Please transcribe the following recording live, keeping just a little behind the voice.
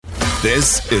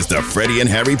This is the Freddie and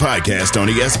Harry podcast on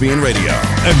ESPN Radio.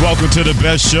 And welcome to the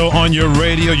best show on your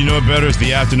radio. You know it better. It's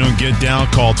the afternoon get down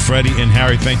called Freddie and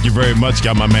Harry. Thank you very much.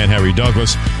 Got my man Harry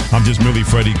Douglas. I'm just merely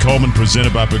Freddie Coleman,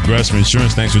 presented by Progressive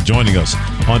Insurance. Thanks for joining us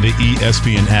on the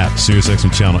ESPN app,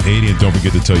 SiriusXM Channel 80. And don't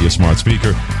forget to tell your smart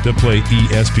speaker to play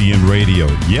ESPN Radio.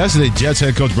 Yesterday, Jets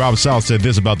head coach Robert Saleh said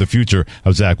this about the future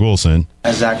of Zach Wilson.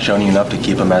 Has Zach shown you enough to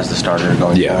keep him as the starter going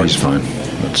forward? Yeah, he's fine.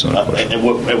 That's not a question.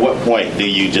 At what point do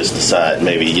you just decide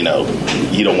maybe, you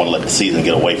don't want to let the season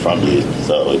get away from you?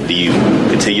 So do you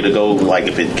continue to go, like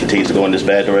if it continues to go in this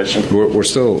bad direction? We're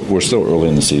still early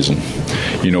in the season.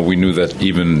 We knew that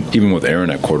even with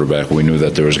Aaron at quarterback, we knew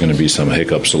that there was going to be some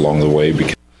hiccups along the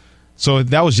way. So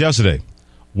that was yesterday.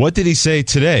 What did he say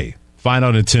today? Find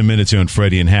out in 10 minutes here on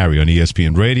Freddie and Harry on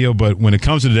ESPN Radio. But when it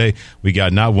comes to today, we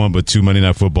got not one but two Monday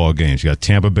Night Football games. You got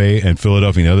Tampa Bay and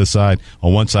Philadelphia on the other side.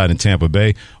 On one side in Tampa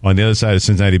Bay. On the other side, the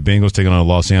Cincinnati Bengals taking on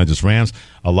the Los Angeles Rams.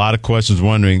 A lot of questions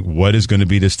wondering what is going to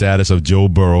be the status of Joe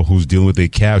Burrow, who's dealing with a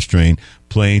calf strain,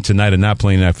 playing tonight or not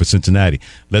playing tonight for Cincinnati.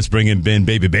 Let's bring in Ben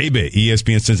Baby.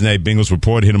 ESPN Cincinnati Bengals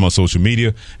reporter. Hit him on social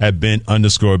media at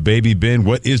Ben_Baby. Ben,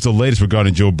 what is the latest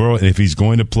regarding Joe Burrow and if he's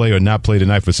going to play or not play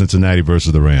tonight for Cincinnati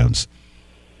versus the Rams?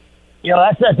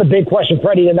 That's a big question,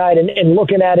 Freddie, tonight. And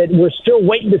looking at it, we're still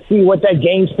waiting to see what that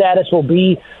game status will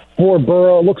be for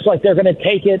Burrow. It looks like they're going to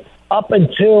take it up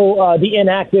until the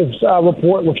inactives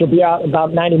report, which will be out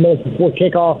about 90 minutes before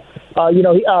kickoff. Our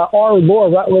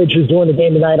Laura Rutledge, who's doing the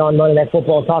game tonight on Monday Night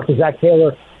Football, talked to Zach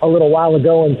Taylor a little while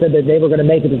ago and said that they were going to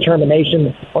make a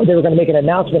determination, or they were going to make an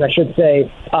announcement, I should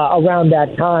say, around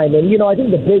that time. And, I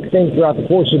think the big thing throughout the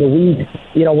course of the week,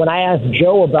 when I asked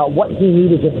Joe about what he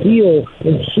needed to feel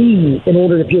and see in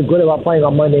order to feel good about playing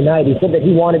on Monday night, he said that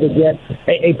he wanted to get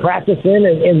a practice in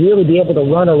and really be able to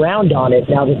run around on it.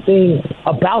 Now, the thing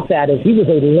about that is he was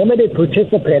a limited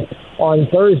participant on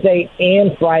Thursday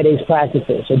and Friday's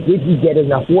practices. So did he get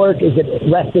enough work? Is it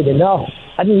rested enough?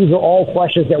 I think these are all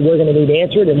questions that we're going to need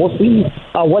answered, and we'll see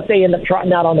what they end up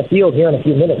trotting out on the field here in a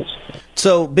few minutes.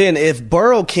 So, Ben, if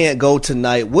Burrow can't go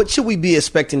tonight, what should we be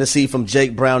expecting to see from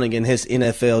Jake Browning in his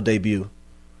NFL debut?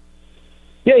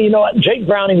 Yeah, Jake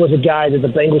Browning was a guy that the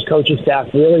Bengals coaching staff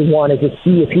really wanted to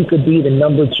see if he could be the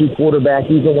number 2 quarterback,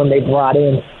 even when they brought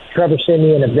in Trevor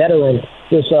Siemian, a veteran,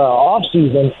 this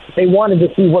offseason. They wanted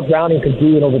to see what Browning could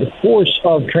do, and over the course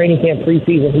of training camp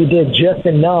preseason, he did just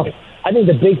enough. I think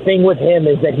the big thing with him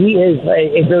is that he is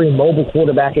a very mobile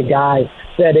quarterback, a guy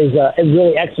that is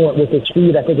really excellent with his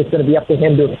speed. I think it's going to be up to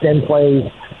him to extend plays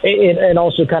and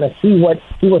also kind of see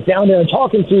what's down there. And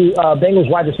talking to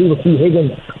Bengals wide receiver T.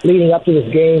 Higgins leading up to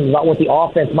this game about what the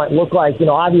offense might look like,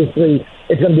 obviously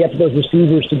it's going to be up to those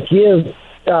receivers to give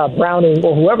Browning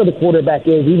or whoever the quarterback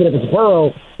is, even if it's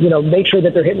Burrow, make sure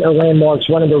that they're hitting their landmarks,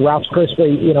 running their routes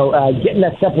crisply, getting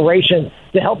that separation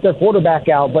to help their quarterback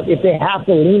out. But if they have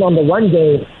to lean on the run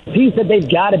game, he said they've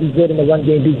got to be good in the run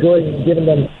game, be good in giving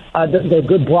them the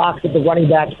good blocks that the running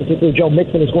backs, particularly Joe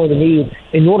Mixon, is going to need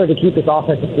in order to keep this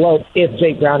offense afloat if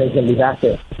Jake Browning is going to be back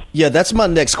there. Yeah, that's my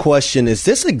next question. Is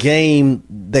this a game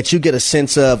that you get a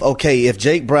sense of, okay, if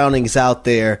Jake Browning's out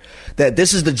there, that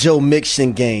this is the Joe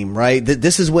Mixon game, right?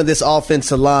 This is when this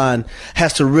offensive line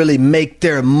has to really make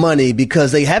their money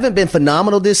because they haven't been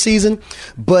phenomenal this season,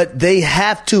 but they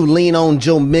have to lean on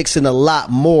Joe Mixon a lot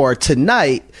more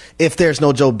tonight if there's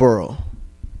no Joe Burrow.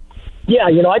 Yeah,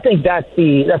 I think that's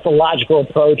the logical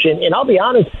approach. And I'll be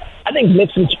honest, I think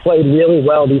Mixon's played really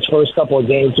well these first couple of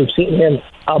games. We've seen him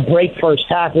break first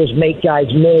tackles, make guys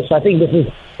miss. I think this is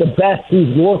the best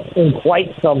he's looked in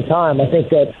quite some time. I think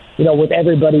that, with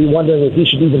everybody wondering if he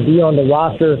should even be on the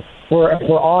roster for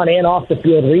on and off the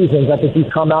field reasons, I think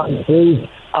he's come out and proved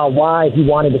why he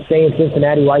wanted to stay in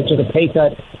Cincinnati, why he took a pay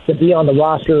cut to be on the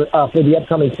roster for the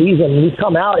upcoming season. And he's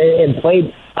come out and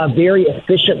played very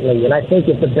efficiently. And I think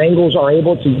if the Bengals are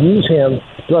able to use him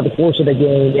throughout the course of the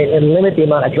game and limit the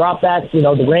amount of dropbacks, the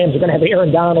Rams are going to have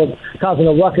Aaron Donald causing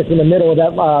a ruckus in the middle of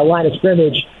that line of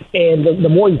scrimmage. And the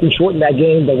more you can shorten that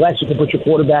game, the less you can put your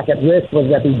quarterback at risk, whether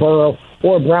that be Burrow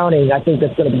or Browning. I think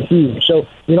that's going to be huge. So,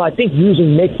 I think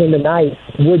using Mixon tonight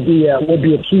would be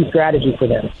a key strategy for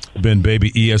them. Ben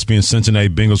Baby, ESPN Cincinnati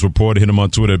Bengals reporter. Hit him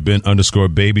on Twitter at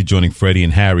Ben_Baby, joining Freddie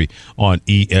and Harry on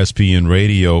ESPN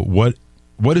Radio.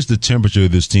 What is the temperature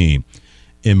of this team?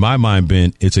 In my mind,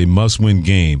 Ben, it's a must-win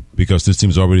game because this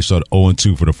team's already started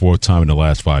 0-2 for the 4th time in the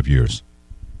last 5 years.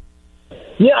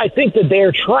 Yeah, I think that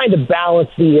they're trying to balance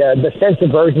the sense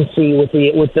of urgency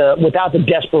without the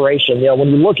desperation. When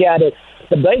you look at it,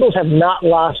 The Bengals have not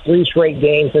lost 3 straight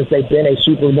games since they've been a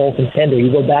Super Bowl contender.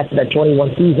 You go back to that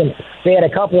 21 season, they had a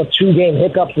couple of 2-game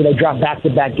hiccups where they dropped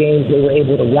back-to-back games. They were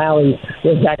able to rally.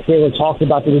 Zach Taylor talked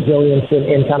about the resilience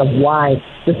and kind of why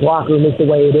this locker room is the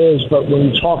way it is. But when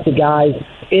you talk to guys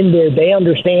in there, they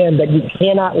understand that you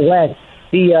cannot let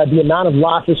the amount of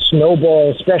losses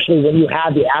snowball, especially when you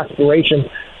have the aspiration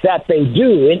that they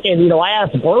do. And I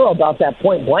asked Burrow about that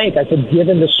point blank. I said,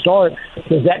 given the start,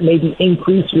 does that maybe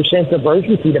increase your sense of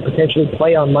urgency to potentially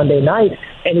play on Monday night?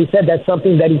 And he said that's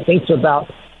something that he thinks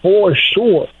about for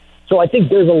sure. So I think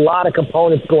there's a lot of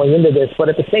components going into this. But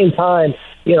at the same time,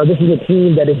 this is a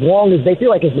team that as long as they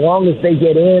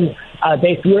get in,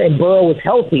 they feel, and Burrow is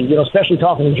healthy, especially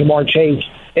talking to Jamar Chase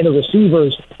and the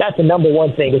receivers, that's the number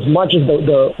one thing. As much as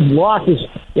the loss is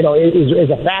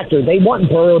a factor, they want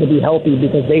Burrow to be healthy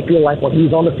because they feel like when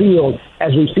he's on the field,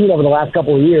 as we've seen over the last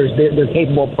couple of years, they're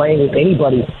capable of playing with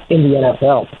anybody in the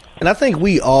NFL. And I think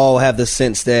we all have the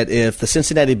sense that if the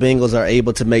Cincinnati Bengals are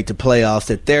able to make the playoffs,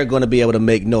 that they're going to be able to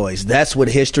make noise. That's what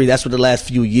the last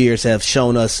few years have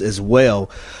shown us as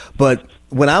well. But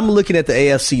when I'm looking at the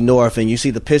AFC North and you see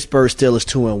the Pittsburgh Steelers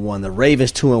 2-1, the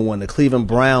Ravens 2-1, the Cleveland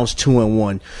Browns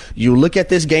 2-1, you look at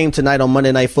this game tonight on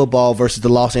Monday Night Football versus the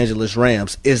Los Angeles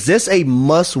Rams. Is this a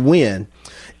must-win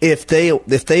if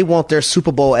they want their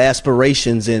Super Bowl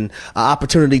aspirations and an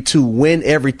opportunity to win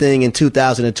everything in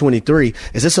 2023?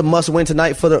 Is this a must-win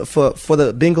tonight for the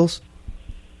Bengals?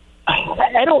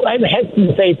 I'm hesitant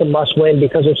to say it's a must-win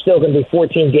because there's still going to be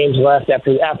 14 games left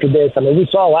after this. I mean, we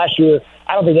saw last year,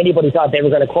 I don't think anybody thought they were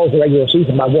going to close the regular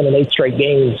season by winning 8 straight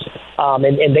games.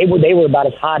 And they were about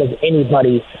as hot as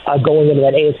anybody going into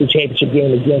that AFC Championship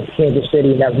game against Kansas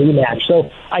City in that rematch.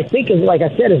 So I think, like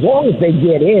I said, as long as they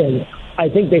get in, I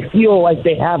think they feel like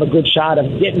they have a good shot of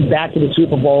getting back to the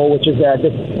Super Bowl, which is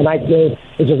tonight's game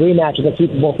is a rematch of the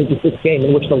Super Bowl 56 game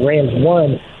in which the Rams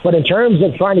won. But in terms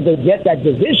of trying to get that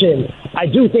division, I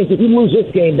do think if you lose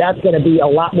this game, that's going to be a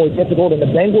lot more difficult. And the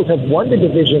Bengals have won the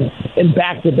division in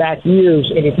back-to-back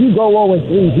years. And if you go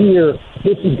 0-3 here,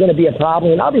 this is going to be a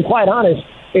problem. And I'll be quite honest,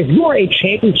 if you're a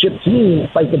championship team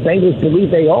like the Bengals believe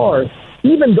they are,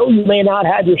 even though you may not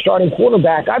have your starting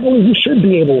quarterback, I believe you should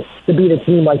be able to beat a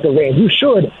team like the Rams. You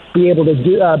should be able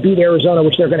to beat Arizona,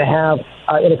 which they're going to have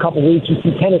in a couple weeks. You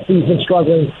see Tennessee's been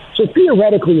struggling. So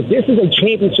theoretically, if this is a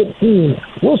championship team,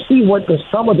 we'll see what the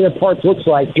sum of their parts looks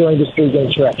like during this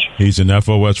 3-game stretch. He's an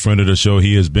FOS friend of the show.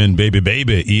 He has been Baby,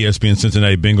 ESPN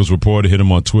Cincinnati Bengals reporter. Hit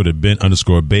him on Twitter,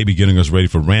 Ben_Baby, getting us ready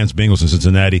for Rams Bengals in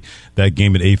Cincinnati. That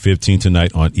game at 8:15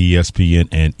 tonight on ESPN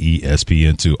and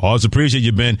ESPN2. Always appreciate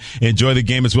you, Ben. Enjoy the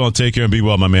game as well. Take care and be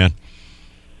well, my man.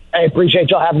 I appreciate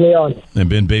y'all having me on. And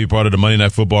Ben Baby, part of the Monday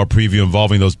Night Football preview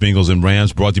involving those Bengals and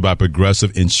Rams, brought to you by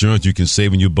Progressive Insurance. You can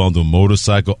save when you bundle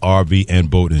motorcycle, RV, and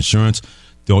boat insurance.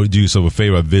 Don't do yourself a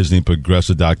favor by visiting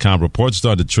Progressive.com. Reports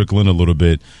started to trickle in a little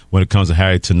bit when it comes to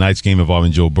Harry tonight's game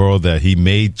involving Joe Burrow that he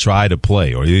may try to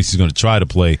play, or at least he's going to try to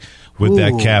play with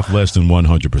that calf less than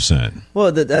 100%.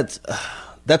 Well,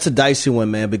 that's a dicey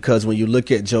one, man, because when you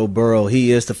look at Joe Burrow,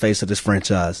 he is the face of this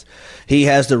franchise. He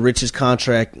has the richest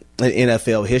contract in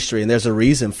NFL history, and there's a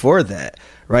reason for that,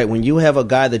 right? When you have a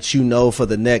guy that you know for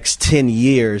the next 10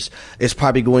 years is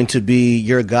probably going to be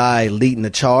your guy leading the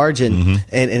charge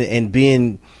and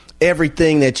being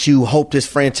everything that you hoped this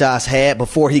franchise had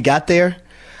before he got there,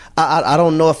 I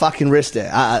don't know if I can risk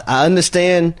that. I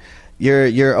understand you're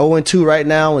 0-2 right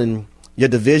now, and your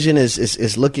division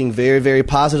is looking very, very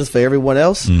positive for everyone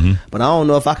else, but I don't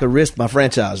know if I could risk my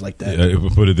franchise like that. If we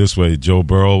put it this way, Joe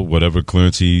Burrow, whatever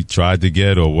clearance he tried to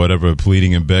get or whatever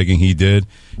pleading and begging he did,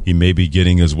 he may be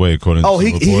getting his way according to some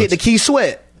reports. He hit the Key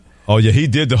Sweat. Oh, yeah, he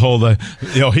did the whole,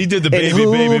 he did the baby, and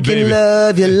who can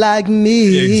love you like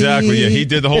me? Exactly, yeah, he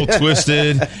did the whole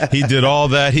twisted. He did all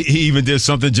that. He even did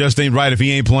something just ain't right if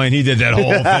he ain't playing. He did that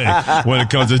whole thing when it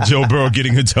comes to Joe Burrow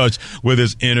getting in touch with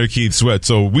his inner Keith Sweat.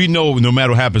 So we know no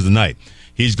matter what happens tonight,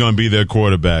 he's going to be their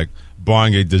quarterback,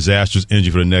 barring a disastrous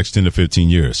injury for the next 10 to 15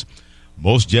 years.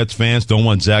 Most Jets fans don't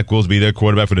want Zach Wilson to be their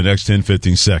quarterback for the next 10,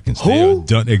 15 seconds. Who? They are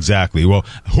done, exactly. Well,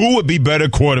 who would be better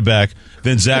quarterback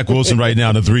than Zach Wilson right now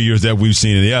in the 3 years that we've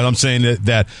seen it? Yeah, I'm saying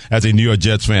that as a New York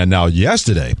Jets fan. Now,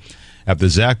 yesterday, after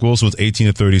Zach Wilson was 18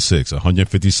 of 36,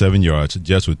 157 yards,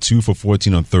 Jets were 2 for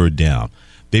 14 on third down.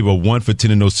 They were 1 for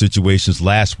 10 in those situations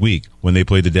last week when they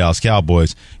played the Dallas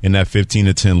Cowboys in that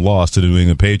 15-10 loss to the New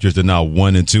England Patriots. They're now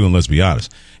 1-2, and let's be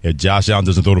honest. If Josh Allen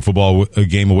doesn't throw the football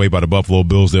game away by the Buffalo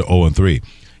Bills, they're 0-3.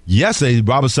 Yesterday,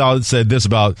 Robert Saleh said this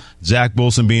about Zach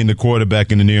Wilson being the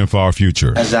quarterback in the near and far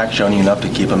future. Has Zach shown you enough to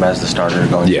keep him as the starter going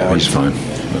forward? Yeah, he's fine.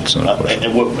 That's not a question.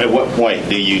 At what point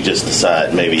do you just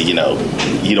decide maybe, you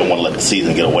don't want to let the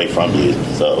season get away from you?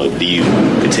 So do you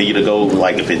continue to go,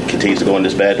 like if it continues to go in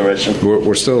this bad direction?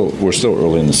 We're still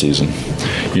early in the season.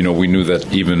 We knew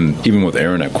that even with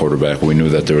Aaron at quarterback, we knew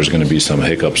that there was going to be some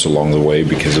hiccups along the way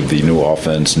because of the new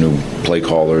offense, new play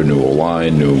caller, new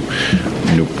O-line, new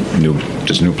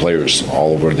players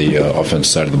all over the offense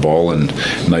side of the ball, and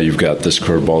now you've got this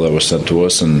curveball that was sent to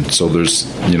us, and so there's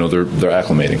they're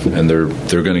acclimating and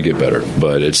they're going to get better,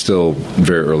 but it's still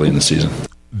very early in the season.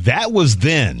 That was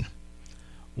then.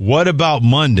 What about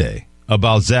Monday?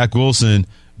 About Zach Wilson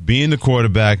being the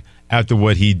quarterback after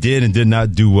what he did and did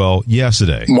not do well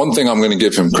yesterday? One thing I'm going to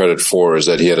give him credit for is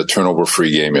that he had a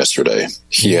turnover-free game yesterday.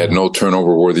 He had no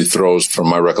turnover-worthy throws from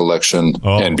my recollection,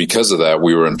 and because of that,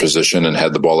 we were in position and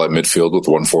had the ball at midfield with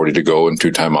 1:40 to go and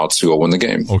 2 timeouts to go win the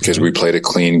game. Because we played a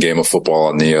clean game of football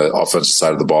on the offensive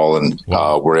side of the ball, and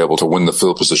were able to win the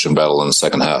field position battle in the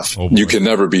second half. You can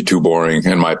never be too boring,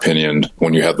 in my opinion,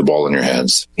 when you have the ball in your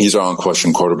hands. He's our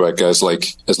unquestioned quarterback, guys.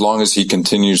 Like, as long as he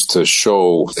continues to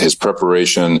show his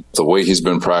preparation, the way he's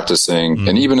been practicing,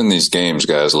 and even in these games,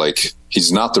 guys, like,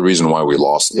 he's not the reason why we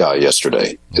lost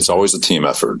yesterday. It's always a team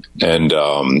effort. And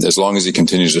as long as he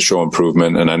continues to show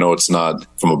improvement, and I know it's not,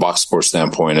 from a box score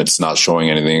standpoint, it's not showing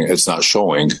anything. It's not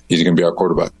showing. He's going to be our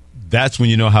quarterback. That's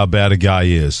when you know how bad a guy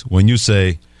is. When you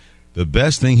say, the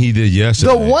best thing he did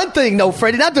yesterday. The one thing, no,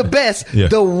 Freddie, not the best. Yeah.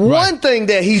 The one thing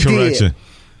that he did.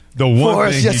 The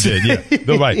one thing he did,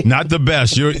 yeah. Right, not the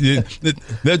best.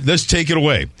 Let's take it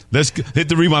away. Let's hit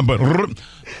the rewind button.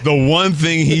 The one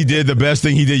thing he did, the best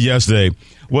thing he did yesterday,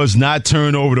 was not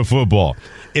turn over the football.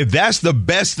 If that's the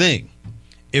best thing,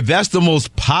 if that's the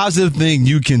most positive thing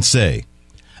you can say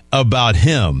about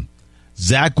him,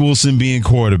 Zach Wilson being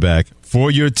quarterback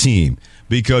for your team,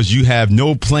 because you have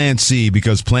no plan C,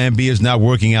 because plan B is not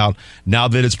working out now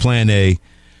that it's plan A,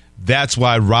 that's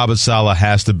why Robert Saleh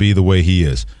has to be the way he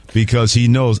is. Because he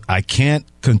knows I can't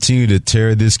continue to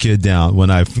tear this kid down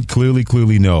when I clearly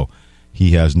know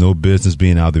he has no business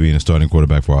being out there being a starting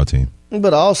quarterback for our team.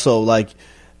 But also, like,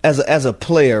 as a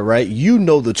player, right, you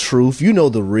know the truth, you know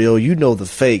the real, you know the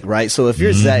fake, right? So if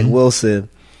you're Zach Wilson,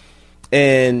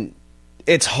 and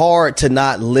it's hard to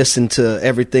not listen to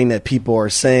everything that people are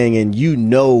saying, and you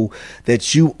know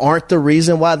that you aren't the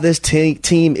reason why this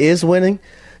team is winning.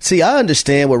 See, I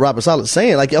understand what Robert Saleh is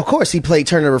saying. Like, of course, he played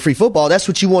turnover-free football. That's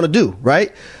what you want to do,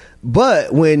 right?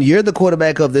 But when you're the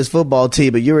quarterback of this football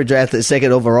team, and you were drafted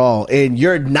second overall, and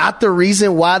you're not the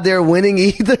reason why they're winning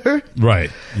either,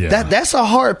 right? Yeah, that's a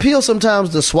hard pill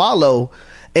sometimes to swallow.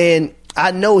 And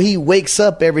I know he wakes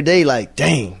up every day like,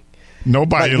 dang.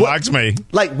 Nobody likes me.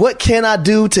 Like, what can I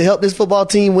do to help this football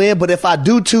team win? But if I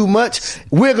do too much,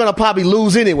 we're going to probably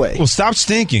lose anyway. Well, stop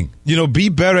stinking. Be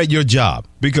better at your job.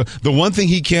 Because the one thing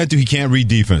he can't do, he can't read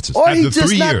defenses. Or after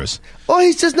 3 years. Or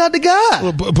he's just not the guy.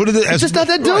 Well, he's just not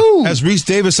that dude. Right, as Reese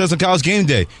Davis says on College Game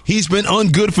Day, he's been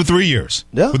ungood for 3 years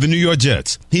with the New York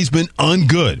Jets. He's been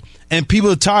ungood. And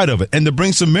people are tired of it. And to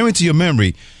bring some memory to your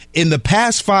memory, in the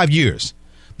past 5 years,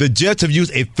 the Jets have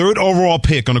used a 3rd overall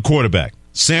pick on a quarterback,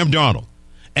 Sam Darnold,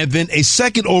 and then a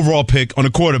 2nd overall pick on a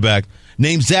quarterback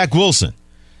named Zach Wilson.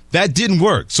 That didn't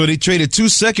work. So they traded 2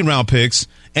 second-round picks,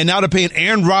 and now they're paying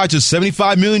Aaron Rodgers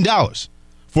 $75 million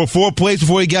for 4 plays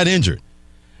before he got injured.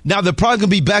 Now they're probably going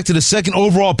to be back to the 2nd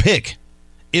overall pick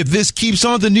if this keeps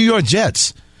on the New York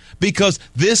Jets, because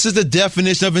this is the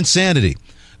definition of insanity.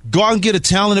 Go out and get a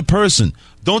talented person.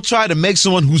 Don't try to make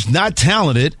someone who's not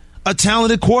talented a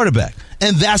talented quarterback.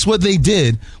 And that's what they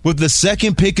did with the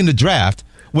 2nd pick in the draft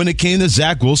when it came to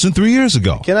Zach Wilson 3 years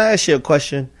ago. Can I ask you a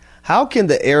question? How can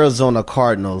the Arizona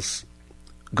Cardinals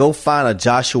go find a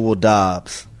Joshua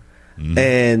Dobbs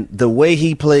and the way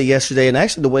he played yesterday, and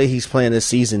actually the way he's playing this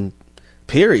season,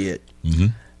 period,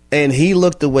 and he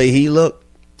looked the way he looked,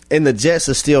 and the Jets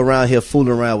are still around here fooling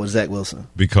around with Zach Wilson?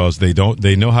 Because they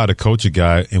know how to coach a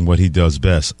guy in what he does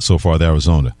best so far at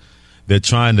Arizona. They're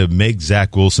trying to make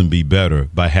Zach Wilson be better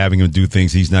by having him do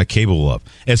things he's not capable of,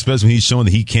 especially when he's shown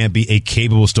that he can't be a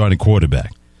capable starting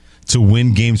quarterback. To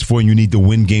win games for you, you need to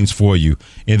win games for you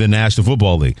in the National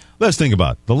Football League. Let's think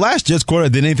about it. The last Jets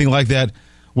quarterback that did anything like that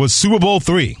was Super Bowl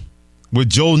III with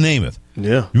Joe Namath.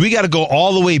 Yeah. We got to go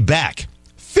all the way back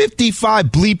 55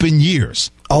 bleeping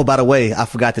years. Oh, by the way, I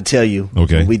forgot to tell you.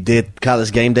 Okay. We did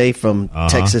College Game Day from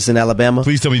Texas and Alabama.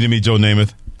 Please tell me you didn't meet Joe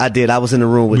Namath. I did. I was in the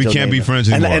room with Joe Namath. We can't be friends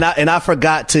anymore. And I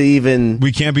forgot to even...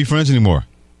 We can't be friends anymore.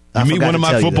 You meet one of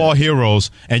my football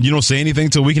heroes and you don't say anything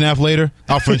until a week and a half later,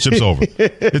 our friendship's over.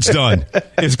 It's done.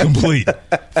 It's complete.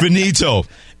 Finito.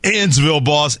 Ansville,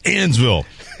 boss. Ansville.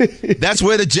 That's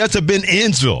where the Jets have been,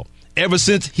 Ansville, ever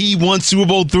since he won Super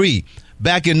Bowl III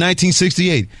back in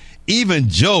 1968. Even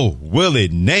Joe Willie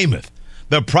Namath,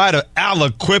 the pride of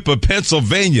Aliquippa,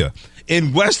 Pennsylvania,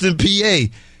 in Western PA,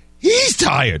 he's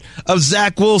tired of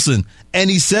Zach Wilson. And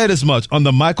he said as much on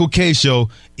the Michael Kay Show,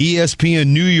 ESPN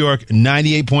New York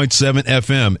 98.7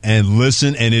 FM. And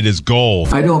listen, and it is gold.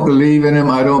 I don't believe in him.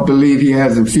 I don't believe he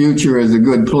has a future as a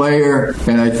good player.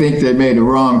 And I think they made a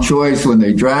wrong choice when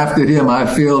they drafted him.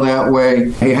 I feel that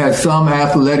way. He has some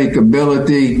athletic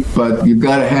ability, but you've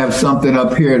got to have something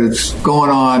up here that's going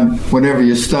on whenever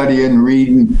you're studying,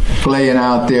 reading, playing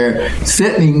out there.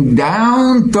 Sitting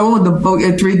down, throwing the book,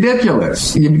 it's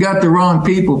ridiculous. You've got the wrong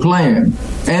people playing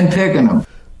and picking them.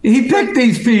 He picked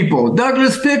these people.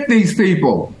 Douglas picked these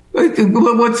people. What's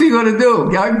he going to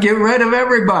do? Get rid of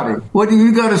everybody. What do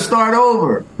you got to start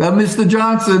over? Mr.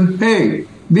 Johnson, hey,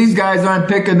 these guys aren't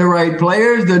picking the right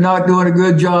players. They're not doing a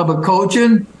good job of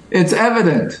coaching. It's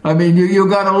evident. I mean, you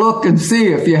got to look and see.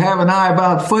 If you have an eye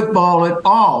about football at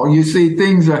all, you see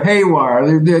things are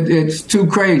haywire. It's too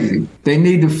crazy. They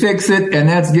need to fix it, and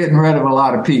that's getting rid of a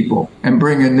lot of people and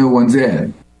bringing new ones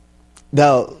in.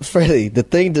 Now, Freddie, the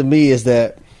thing to me is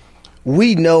that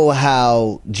we know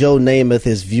how Joe Namath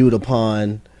is viewed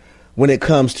upon when it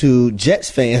comes to Jets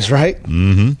fans, right?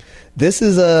 Mm-hmm. This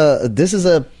is a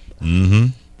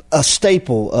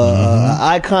staple,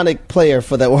 iconic player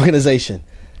for that organization.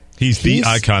 He's the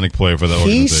iconic player for that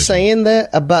organization. He's saying that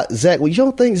about Zach. Well, you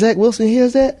don't think Zach Wilson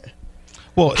hears that?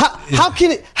 Well, how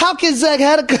can Zach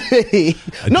have a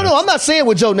No, I'm not saying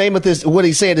what Joe Namath is, what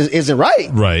he's saying isn't right.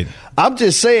 Right. I'm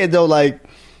just saying, though, like,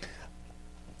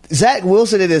 Zach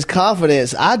Wilson and his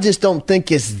confidence, I just don't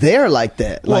think it's there like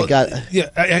that. Well,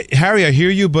 Harry, I hear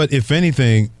you, but if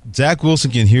anything, Zach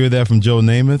Wilson can hear that from Joe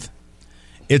Namath.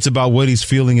 It's about what he's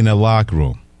feeling in that locker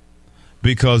room,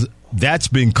 because that's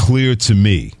been clear to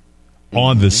me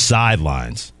on the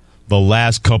sidelines the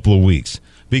last couple of weeks,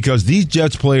 because these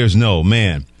Jets players know,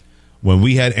 man, when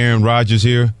we had Aaron Rodgers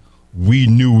here, we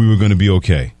knew we were going to be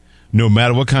okay. No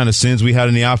matter what kind of sins we had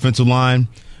in the offensive line,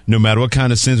 no matter what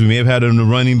kind of sins we may have had in the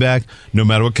running back, no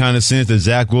matter what kind of sins that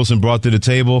Zach Wilson brought to the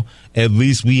table, at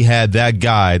least we had that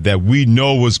guy that we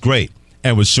know was great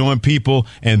and was showing people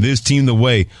and this team the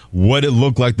way what it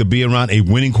looked like to be around a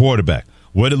winning quarterback,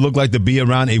 what it looked like to be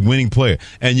around a winning player.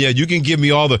 And, yeah, you can give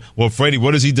me all the, well, Freddie,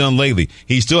 what has he done lately?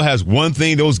 He still has one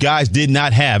thing those guys did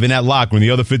not have in that locker room,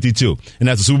 the other 52, and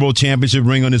that's a Super Bowl championship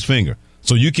ring on his finger.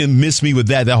 So you can miss me with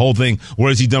that whole thing. What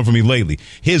has he done for me lately?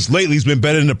 His lately's been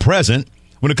better than the present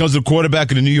when it comes to the quarterback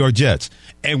of the New York Jets.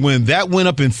 And when that went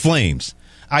up in flames,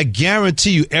 I guarantee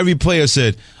you every player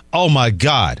said, oh, my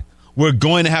God, we're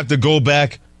going to have to go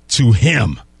back to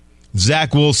him,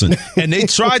 Zach Wilson. And they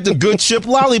tried the good chip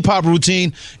lollipop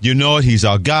routine. You know it, he's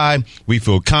our guy. We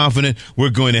feel confident. We're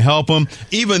going to help him.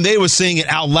 Even they were saying it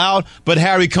out loud. But,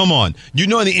 Harry, come on. You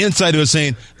know on the inside they were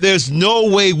saying, there's no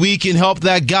way we can help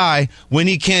that guy when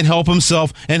he can't help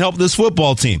himself and help this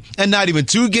football team. And not even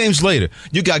 2 games later,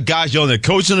 you got guys yelling at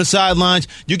coach on the sidelines.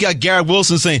 You got Garrett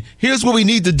Wilson saying, here's what we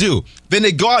need to do. Then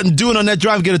they go out and do it on that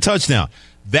drive and get a touchdown.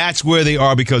 That's where they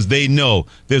are, because they know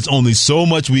there's only so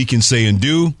much we can say and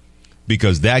do,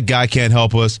 because that guy can't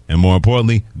help us, and more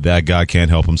importantly, that guy can't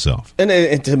help himself.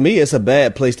 And to me, it's a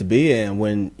bad place to be in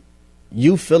when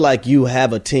you feel like you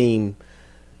have a team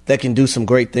that can do some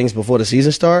great things before the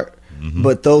season start,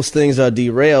 but those things are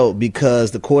derailed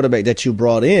because the quarterback that you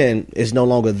brought in is no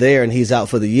longer there and he's out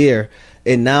for the year,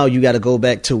 and now you got to go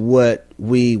back to what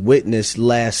we witnessed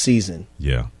last season.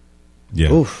 Yeah. Yeah.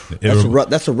 Oof,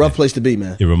 that's a rough place to be,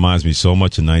 man. It reminds me so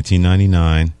much of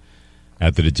 1999.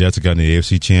 After the Jets got in the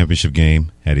AFC Championship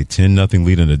game, had a 10-0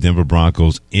 lead on the Denver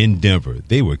Broncos in Denver.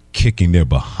 They were kicking their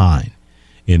behind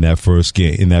in that first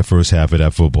game, in that first half of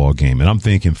that football game. And I'm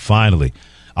thinking, finally,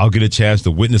 I'll get a chance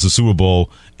to witness a Super Bowl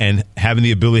and having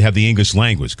the ability to have the English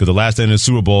language. Because the last time in the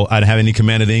Super Bowl, I didn't have any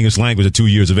command of the English language at 2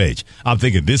 years of age. I'm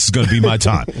thinking, this is going to be my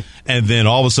time. And then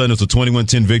all of a sudden, it's a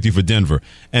 21-10 victory for Denver.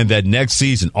 And that next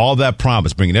season, all that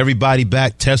promise, bringing everybody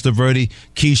back, Testaverde,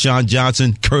 Keyshawn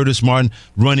Johnson, Curtis Martin,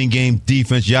 running game,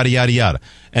 defense, yada, yada, yada.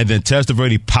 And then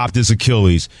Testaverde popped his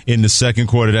Achilles in the second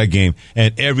quarter of that game.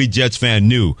 And every Jets fan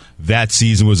knew that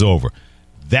season was over.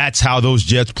 That's how those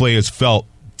Jets players felt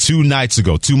 2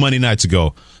 Monday nights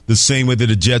ago, the same way that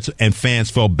the Jets and fans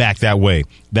felt back that way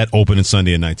that opening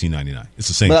Sunday in 1999. It's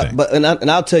the same thing. And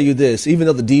I'll tell you this, even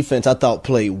though the defense I thought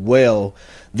played well,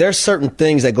 there's certain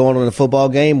things that go on in a football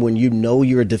game when you know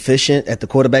you're deficient at the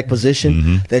quarterback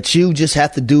position that you just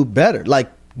have to do better.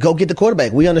 Like Go get the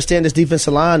quarterback. We understand this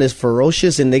defensive line is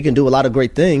ferocious and they can do a lot of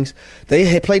great things. They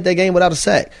had played that game without a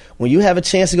sack. When you have a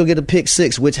chance to go get a pick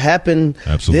six, which happened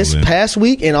this past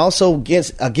week and also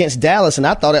against Dallas, and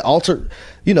I thought it altered,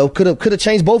 could have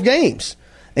changed both games.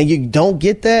 And you don't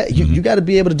get that, you got to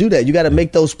be able to do that. You got to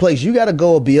make those plays. You got to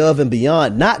go above and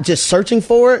beyond, not just searching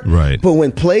for it. Right. But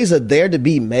when plays are there to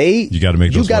be made, you got to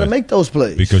make those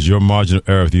plays. Because your margin of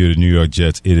error, if you're the New York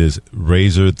Jets, it is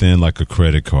razor thin like a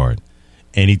credit card.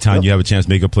 Anytime you have a chance to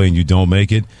make a play and you don't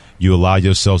make it, you allow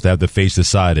yourselves to have the face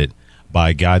decided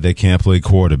by a guy that can't play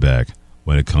quarterback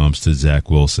when it comes to Zach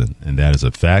Wilson. And that is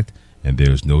a fact, and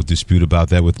there's no dispute about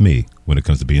that with me when it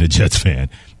comes to being a Jets fan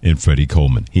in Freddie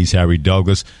Coleman. He's Harry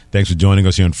Douglas. Thanks for joining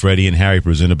us here on Freddie and Harry,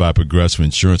 presented by Progressive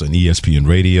Insurance on ESPN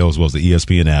Radio, as well as the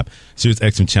ESPN app, Sirius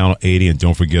XM Channel 80, and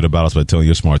don't forget about us by telling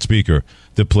your smart speaker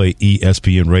to play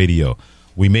ESPN Radio.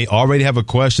 We may already have a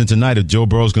question tonight if Joe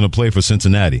Burrow's going to play for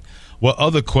Cincinnati. What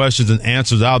other questions and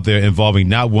answers out there involving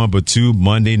not one but two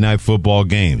Monday Night Football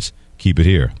games? Keep it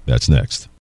here. That's next.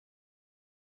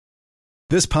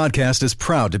 This podcast is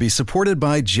proud to be supported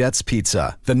by Jets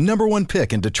Pizza, the #1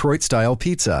 pick in Detroit-style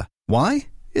pizza. Why?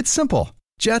 It's simple.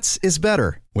 Jets is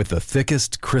better. With the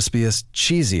thickest, crispiest,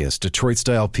 cheesiest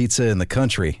Detroit-style pizza in the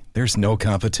country, there's no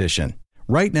competition.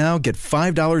 Right now, get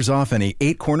 $5 off any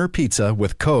 8-corner pizza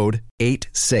with code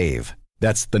 8SAVE.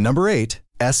 That's the number 8,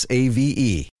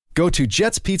 S-A-V-E. Go to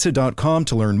jetspizza.com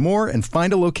to learn more and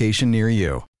find a location near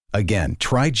you. Again,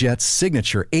 try Jet's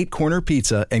signature 8-corner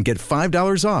pizza and get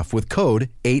 $5 off with code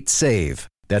 8SAVE.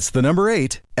 That's the number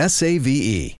 8,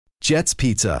 S-A-V-E. Jet's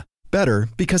Pizza. Better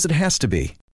because it has to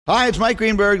be. Hi, it's Mike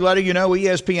Greenberg letting you know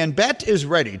ESPN Bet is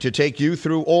ready to take you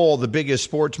through all the biggest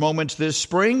sports moments this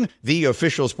spring. The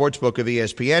official sportsbook of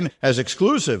ESPN has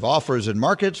exclusive offers and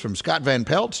markets from Scott Van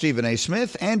Pelt, Stephen A.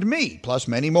 Smith, and me, plus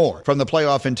many more. From the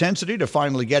playoff intensity to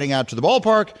finally getting out to the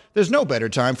ballpark, there's no better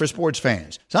time for sports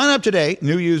fans. Sign up today.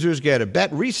 New users get a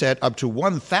bet reset up to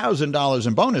 $1,000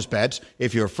 in bonus bets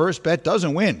if your first bet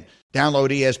doesn't win. Download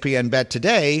ESPN Bet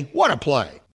today. What a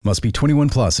play. Must be 21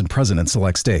 plus and present in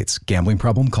select states. Gambling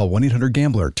problem? Call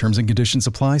 1-800-GAMBLER. Terms and conditions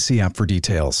apply. See app for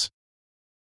details.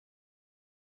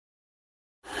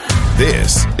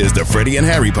 This is the Freddie and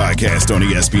Harry podcast on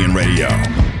ESPN Radio.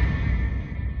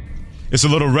 It's a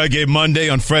little Reggae Monday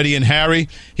on Freddie and Harry.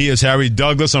 He is Harry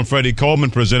Douglas. I'm Freddie Coleman,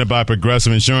 presented by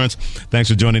Progressive Insurance. Thanks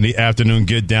for joining the afternoon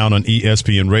Get Down on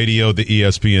ESPN Radio, the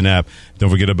ESPN app. Don't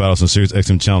forget about us on Sirius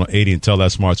XM Channel 80 and tell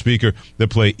that smart speaker to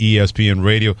play ESPN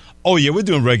Radio. Oh, yeah, we're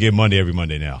doing Reggae Monday every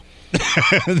Monday now.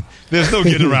 There's no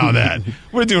getting around that.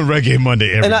 We're doing Reggae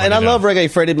Monday every Monday and I love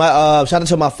reggae, Freddie. Shout out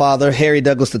to my father, Harry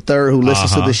Douglas III, who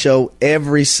listens to the show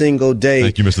every single day.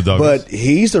 Thank you, Mr. Douglas. But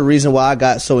he's the reason why I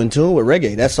got so in tune with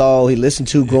reggae. That's all he listened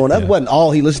to growing up. It wasn't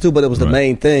all he listened to, but it was the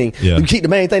main thing. Yeah. You keep the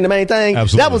main thing.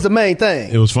 Absolutely. That was the main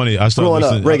thing. It was funny. I started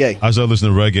listening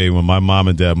to reggae when my mom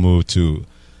and dad moved to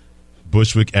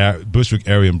Bushwick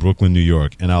area in Brooklyn, New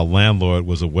York, and our landlord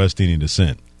was of West Indian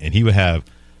descent, and he would have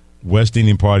West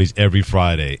Indian parties every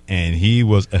Friday, and he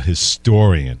was a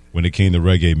historian when it came to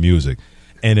reggae music.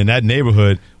 And in that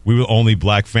neighborhood, we were the only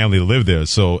black family to live there,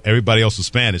 so everybody else was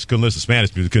Spanish. Couldn't listen to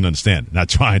Spanish music, couldn't understand it. Not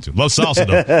trying to. Love salsa,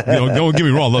 though. Don't get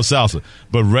me wrong, love salsa.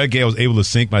 But reggae I was able to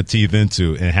sink my teeth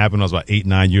into, and it happened when I was about 8,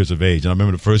 9 years of age. And I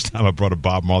remember the first time I brought a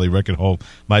Bob Marley record home,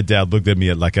 my dad looked at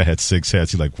me like I had 6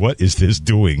 heads. He's like, what is this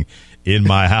doing in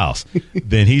my house?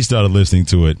 Then he started listening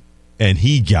to it, and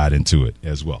he got into it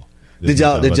as well. Did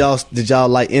y'all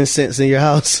light incense in your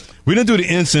house? We didn't do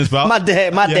the incense, but my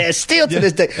dad still to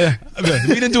this day.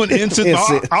 We didn't do an incense.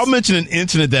 I'll mention an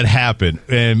incident that happened.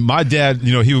 And my dad,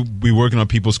 he would be working on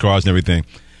people's cars and everything.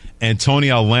 And Tony,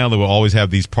 our landlord, will always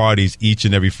have these parties each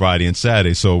and every Friday and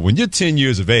Saturday. So when you're 10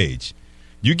 years of age,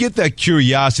 you get that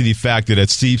curiosity factor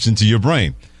that seeps into your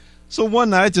brain. So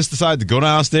one night I just decided to go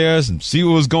downstairs and see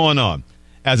what was going on.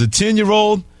 As a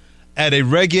 10-year-old at a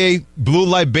reggae blue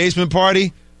light basement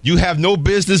party, you have no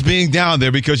business being down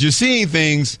there because you're seeing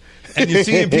things and you're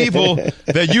seeing people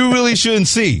that you really shouldn't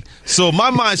see. So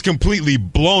my mind's completely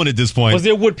blown at this point. Was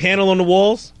there wood panel on the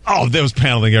walls? Oh, there was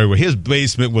paneling everywhere. His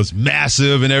basement was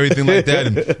massive and everything like that.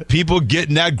 And people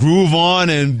getting that groove on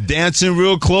and dancing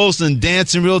real close and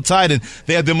dancing real tight. And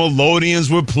they had the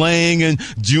Melodians were playing and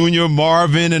Junior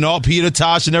Marvin and all Peter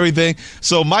Tosh and everything.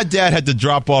 So my dad had to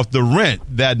drop off the rent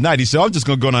that night. He said, I'm just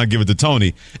going to go down and give it to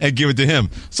Tony and give it to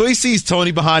him. So he sees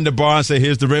Tony behind the bar and say,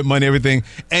 here's the rent money, everything.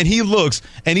 And he looks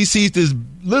and he sees sees this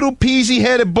little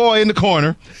peasy-headed boy in the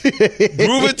corner,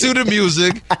 grooving to the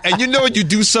music, and you know you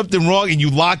do something wrong and you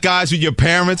lock eyes with your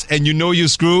parents and you know you're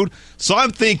screwed. So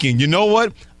I'm thinking, you know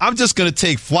what? I'm just going to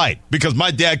take flight because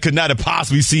my dad could not have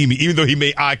possibly seen me, even though he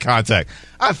made eye contact.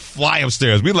 I fly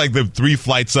upstairs. We like live 3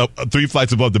 flights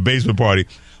above the basement party.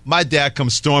 My dad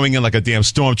comes storming in like a damn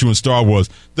stormtrooper in Star Wars.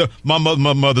 My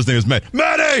mother's name is Matt.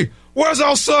 Maddie! Where's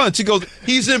our son? She goes,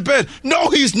 he's in bed. No,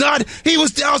 he's not. He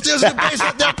was downstairs in the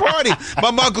basement at that party.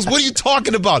 My mom goes, what are you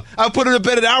talking about? I put him in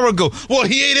bed an hour ago. Well,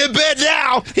 he ain't in bed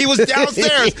now. He was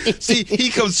downstairs. See, he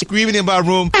comes screaming in my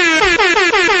room. My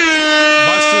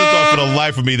son thought for the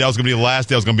life of me that was going to be the last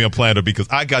day I was going to be on planet because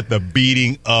I got the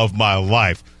beating of my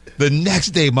life. The next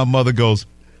day, my mother goes,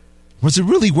 was it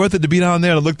really worth it to be down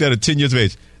there? And I looked at it 10 years of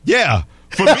age. Yeah.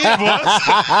 For me, it was.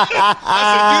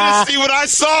 I said, you didn't see what I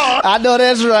saw. I know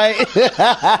that's right.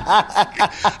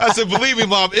 I said, believe me,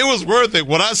 Mom, it was worth it.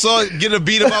 When I saw it getting a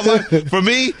beat in my life, for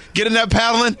me, getting that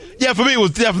paddling, yeah, for me, it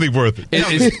was definitely worth it.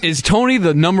 Is Tony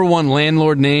the number one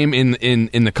landlord name in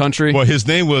the country? Well, his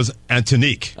name was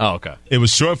Antonique. Oh, okay. It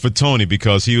was short for Tony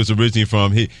because he was originally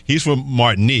from, he's from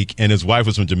Martinique, and his wife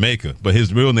was from Jamaica, but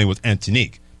his real name was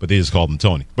Antonique, but they just called him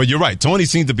Tony. But you're right, Tony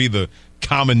seemed to be the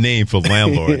common name for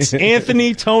landlords.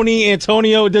 Anthony, Tony,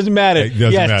 Antonio, it doesn't matter.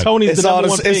 Matter. Tony's the number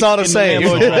one. It's all the same.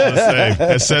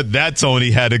 Except that Tony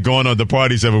had it going on the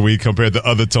parties every week compared to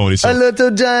other Tonys. So. A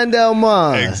little John Del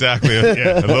Mar. Exactly.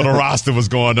 Yeah, a little roster was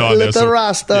going on there. A little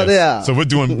roster there. So we're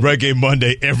doing Reggae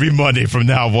Monday every Monday from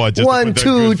now on. Just 1,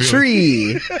 2,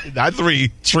 3. Not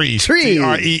 3, tree. Tree.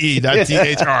 T-R-E-E, not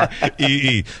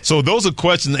T-H-R-E-E. So those are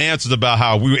questions and answers about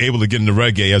how we were able to get into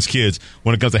reggae as kids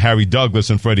when it comes to Harry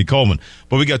Douglas and Freddie Coleman.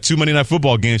 But we got 2 Monday Night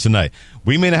Football games tonight.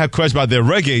 We may not have questions about their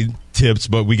reggae tips,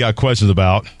 but we got questions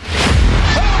about.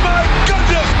 Oh my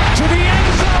goodness! To the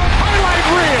end zone highlight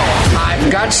reel. I've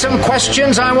got some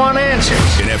questions I want answered.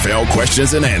 NFL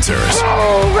questions and answers.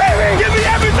 Oh, baby! Give me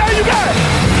everything you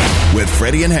got! With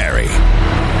Freddie and Harry.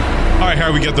 All right,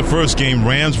 Harry, we got the first game,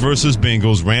 Rams versus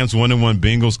Bengals. Rams 1-1,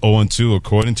 Bengals 0-2,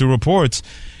 according to reports.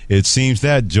 It seems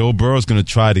that Joe Burrow is going to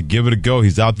try to give it a go.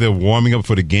 He's out there warming up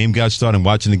before the game got started and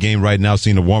watching the game right now,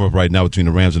 seeing the warm-up right now between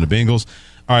the Rams and the Bengals.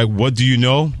 All right, what do you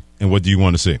know and what do you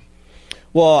want to see?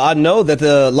 Well, I know that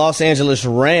the Los Angeles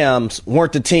Rams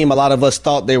weren't the team a lot of us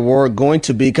thought they were going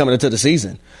to be coming into the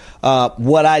season.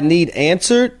 What I need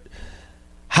answered,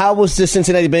 how was the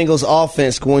Cincinnati Bengals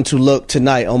offense going to look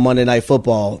tonight on Monday Night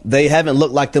Football? They haven't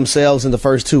looked like themselves in the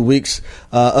first 2 weeks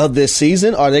of this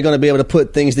season. Are they going to be able to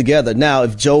put things together? Now,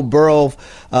 if Joe Burrow,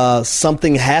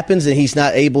 something happens and he's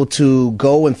not able to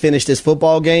go and finish this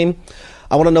football game,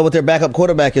 I want to know what their backup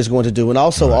quarterback is going to do. And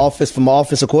also, from an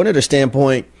offensive coordinator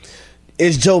standpoint,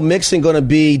 is Joe Mixon going to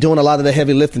be doing a lot of the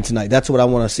heavy lifting tonight? That's what I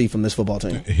want to see from this football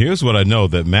team. Here's what I know,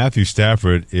 that Matthew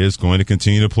Stafford is going to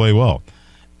continue to play well.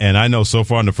 And I know so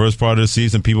far in the first part of the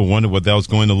season, people wondered what that was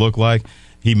going to look like.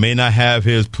 He may not have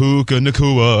his Puka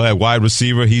Nacua at wide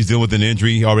receiver. He's dealing with an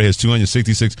injury. He already has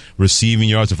 266 receiving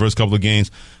yards the first couple of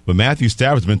games. But Matthew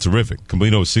Stafford's been terrific,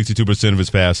 completing over 62% of his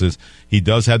passes. He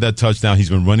does have that touchdown. He's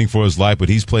been running for his life, but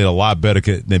he's played a lot better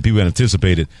than people had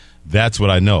anticipated. That's what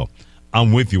I know.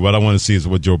 I'm with you. What I want to see is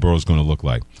what Joe Burrow is going to look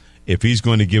like. If he's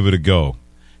going to give it a go,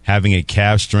 having a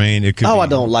calf strain, it could be, I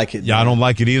don't like it. Yeah, I don't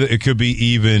like it either. It could be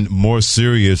even more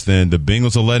serious than the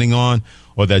Bengals are letting on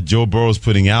or that Joe Burrow's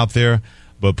putting out there.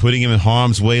 But putting him in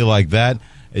harm's way like that,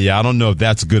 yeah, I don't know if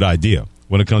that's a good idea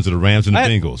when it comes to the Rams and the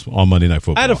Bengals on Monday Night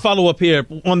Football. I had a follow-up here.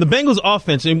 On the Bengals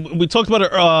offense, and we talked about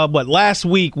it last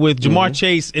week with Jamar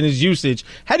Chase and his usage.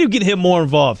 How do you get him more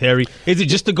involved, Harry? Is it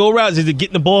just the go routes? Is it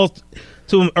getting the ball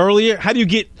to him earlier? How do you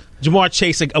get Jamar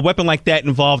Chase, a weapon like that,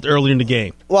 involved earlier in the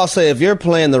game? Well, I'll say if you're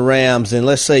playing the Rams and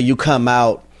let's say you come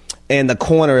out and the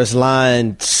corner is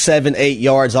lined 7-8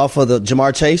 yards off of the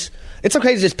Jamar Chase, it's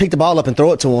okay to just pick the ball up and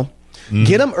throw it to him.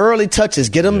 Get him early touches.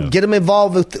 Get him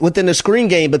involved within the screen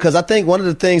game, because I think one of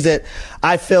the things that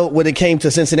I felt when it came to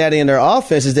Cincinnati and their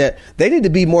offense is that they need to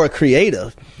be more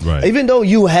creative. Right. Even though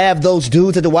you have those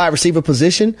dudes at the wide receiver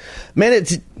position, man,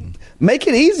 make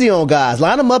it easy on guys.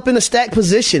 Line them up in a stack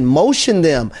position. Motion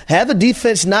them. Have the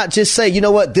defense not just say, you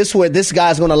know what, this is where this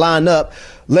guy's going to line up.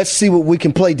 Let's see what we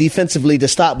can play defensively to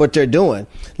stop what they're doing.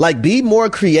 Like, be more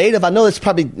creative. I know it's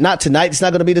probably not tonight. It's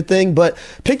not going to be the thing, but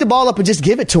pick the ball up and just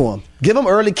give it to him. Give him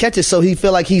early catches so he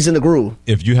feel like he's in the groove.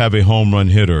 If you have a home run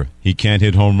hitter, he can't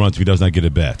hit home runs if he does not get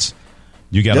at bats.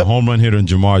 You got a home run hitter in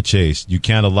Jamar Chase. You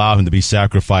can't allow him to be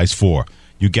sacrificed for.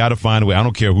 You got to find a way. I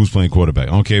don't care who's playing quarterback.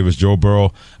 I don't care if it's Joe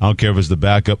Burrow. I don't care if it's the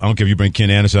backup. I don't care if you bring Ken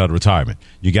Anderson out of retirement.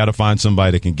 You got to find somebody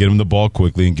that can get him the ball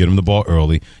quickly and get him the ball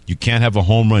early. You can't have a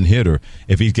home run hitter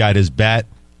if he's got his bat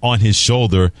on his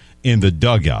shoulder in the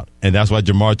dugout. And that's why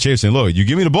Jamar Chase saying, look, you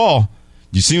give me the ball,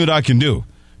 you see what I can do.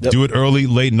 Yep. Do it early,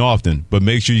 late, and often, but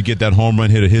make sure you get that home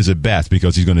run hit of his at bats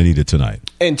because he's going to need it tonight.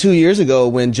 And 2 years ago,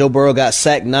 when Joe Burrow got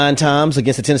sacked 9 times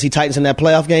against the Tennessee Titans in that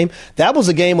playoff game, that was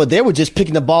a game where they were just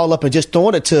picking the ball up and just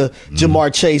throwing it to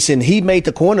Jamar Chase, and he made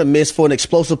the corner miss for an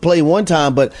explosive play one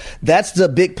time, but that's the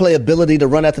big play ability to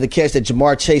run after the catch that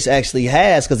Jamar Chase actually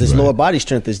has because his lower body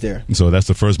strength is there. So that's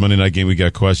the first Monday night game we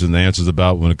got questions and answers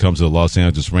about when it comes to the Los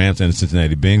Angeles Rams and the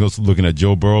Cincinnati Bengals. Looking at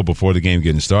Joe Burrow before the game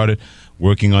getting started,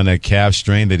 working on that calf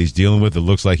strain that he's dealing with. It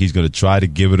looks like he's going to try to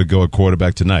give it a go at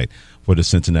quarterback tonight for the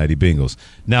Cincinnati Bengals.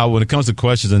 Now, when it comes to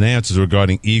questions and answers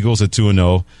regarding Eagles at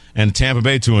 2-0 and Tampa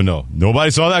Bay 2-0,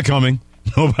 nobody saw that coming.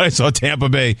 Nobody saw Tampa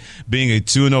Bay being a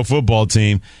 2-0 football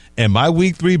team. And my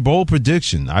Week 3 bold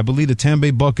prediction, I believe the Tampa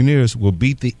Bay Buccaneers will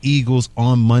beat the Eagles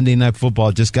on Monday Night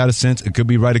Football. Just got a sense. It could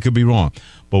be right, it could be wrong.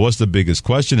 But what's the biggest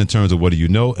question in terms of what do you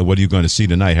know and what are you going to see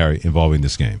tonight, Harry, involving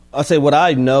this game? I'll say what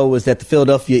I know is that the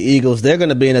Philadelphia Eagles, they're going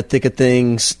to be in the thick of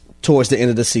things towards the end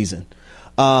of the season.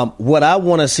 What I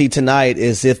want to see tonight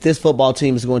is if this football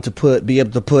team is going to be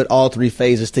able to put all 3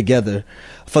 phases together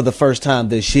for the first time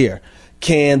this year.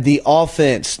 Can the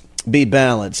offense be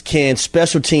balanced? Can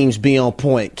special teams be on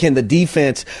point? Can the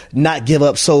defense not give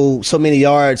up so many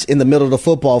yards in the middle of the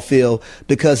football field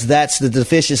because that's the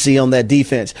deficiency on that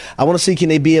defense? I want to see, can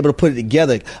they be able to put it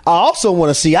together? I also want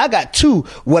to see, I got 2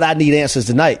 what I need answers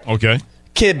tonight. Okay.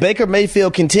 Can Baker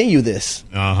Mayfield continue this?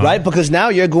 Right? Because now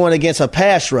you're going against a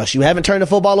pass rush. You haven't turned the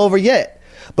football over yet.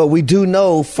 But we do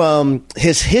know from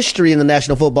his history in the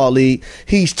National Football League,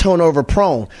 he's turnover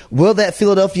prone. Will that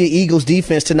Philadelphia Eagles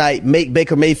defense tonight make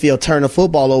Baker Mayfield turn the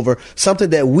football over,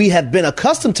 something that we have been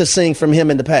accustomed to seeing from him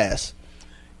in the past?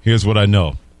 Here's what I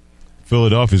know.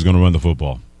 Philadelphia's going to run the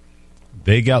football.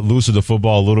 They got loose of the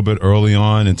football a little bit early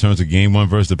on in terms of Game 1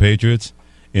 versus the Patriots.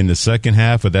 In the second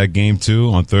half of that Game 2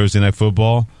 on Thursday Night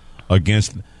Football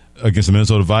against the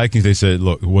Minnesota Vikings, they said,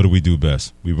 look, what do we do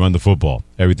best? We run the football.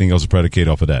 Everything else is predicated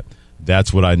off of that.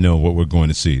 That's what I know, what we're going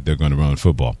to see. They're going to run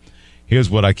football. Here's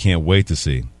what I can't wait to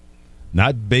see.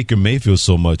 Not Baker Mayfield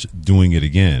so much doing it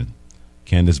again.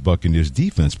 Can this Buccaneers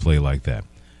defense play like that?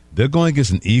 They're going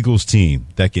against an Eagles team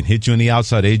that can hit you on the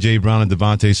outside, A.J. Brown and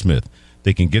Devontae Smith.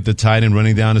 They can get the tight end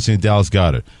running down to St. Dallas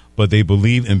Goedert. But they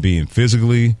believe in being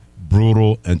physically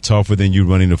brutal and tougher than you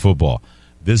running the football.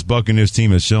 This Buccaneers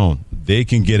team has shown they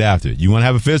can get after it. You want to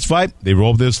have a fist fight? They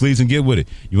roll up their sleeves and get with it.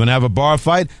 You want to have a bar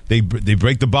fight? They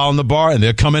break the ball in the bar, and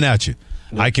they're coming at you.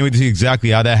 Yeah. I can't wait to see exactly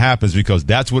how that happens because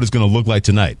that's what it's going to look like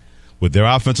tonight. With their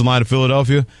offensive line of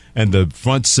Philadelphia and the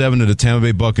front 7 of the Tampa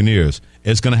Bay Buccaneers,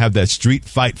 it's going to have that street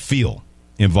fight feel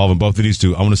involving both of these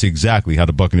two. I want to see exactly how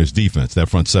the Buccaneers defense, that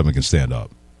front 7, can stand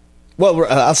up. Well,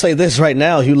 I'll say this right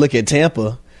now. You look at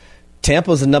Tampa.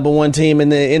 Tampa's the number 1 team in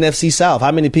the NFC South.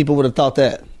 How many people would have thought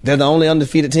that? They're the only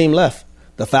undefeated team left.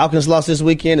 The Falcons lost this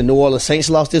weekend. The New Orleans Saints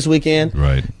lost this weekend.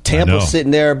 Right. Tampa's sitting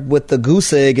there with the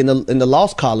goose egg in the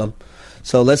loss column.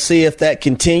 So let's see if that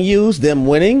continues, them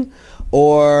winning,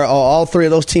 or are all 3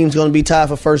 of those teams going to be tied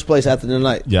for first place after the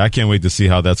night? Yeah, I can't wait to see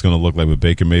how that's going to look like with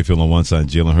Baker Mayfield on one side and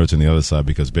Jalen Hurts on the other side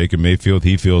because Baker Mayfield,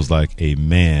 he feels like a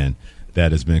man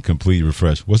that has been completely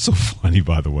refreshed. What's so funny,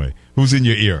 by the way? Who's in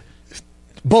your ear?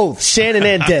 Both Shannon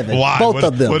and Devin. Why? Both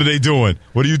of them. What are they doing?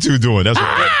 What are you two doing? That's what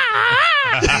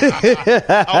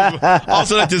I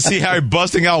also like to see Harry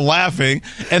busting out laughing,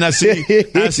 and I see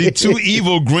 2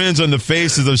 evil grins on the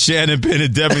faces of Shannon Penn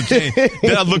and Devin Kane.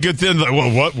 Then I look at them like,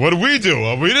 well, what do we do?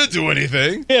 Well, we didn't do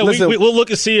anything. Yeah, we'll look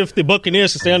and see if the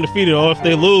Buccaneers can stay undefeated, or if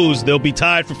they lose, they'll be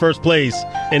tied for first place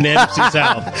in the NFC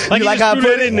South. Like, like I put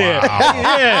it in there. Wow.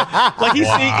 Yeah, like he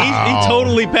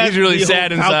totally passed. He's really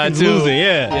sad inside too. Losing.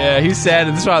 Yeah, he's sad.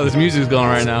 That's why this music's going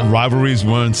right now. Rivalries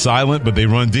run silent, but they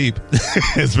run deep,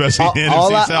 especially in the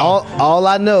NFC South. All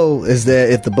I know is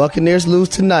that if the Buccaneers lose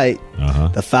tonight,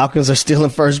 the Falcons are still in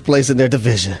first place in their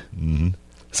division. Mm-hmm.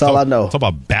 That's all I know. Talk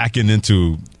about backing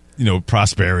into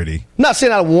prosperity. Not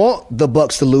saying I want the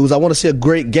Bucs to lose. I want to see a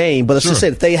great game, but let's just say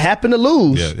if they happen to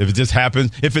lose, if it just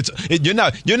happens,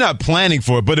 you're not planning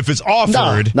for it, but if it's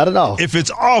offered, not at all. If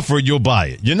it's offered, you'll buy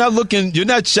it. You're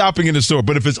not shopping in the store,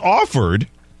 but if it's offered,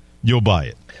 you'll buy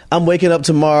it. I'm waking up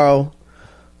tomorrow.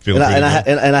 I'm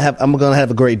going to have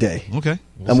a great day. Okay.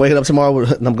 I'm waking up tomorrow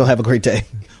and I'm going to have a great day.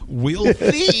 We'll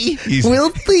see.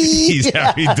 We'll see. He's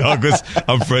Harry Douglas.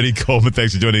 I'm Freddie Coleman.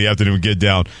 Thanks for joining the Afternoon Get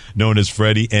Down, known as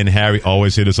Freddie and Harry.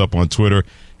 Always hit us up on Twitter.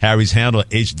 Harry's handle,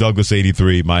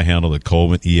 HDouglas83. My handle at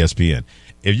Coleman ESPN.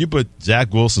 If you put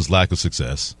Zach Wilson's lack of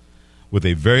success with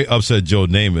a very upset Joe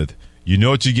Namath, you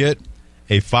know what you get?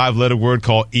 A 5-letter word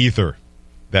called ether.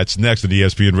 That's next on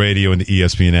ESPN Radio and the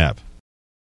ESPN app.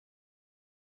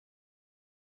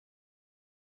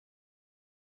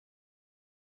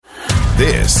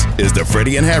 This is the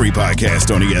Freddie and Harry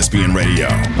podcast on ESPN Radio.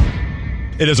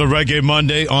 It is a Reggae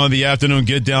Monday on the afternoon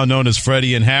get down known as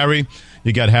Freddie and Harry.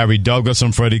 You got Harry Douglas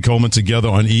and Freddie Coleman together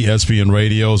on ESPN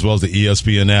Radio as well as the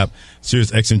ESPN app,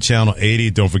 Sirius XM Channel 80.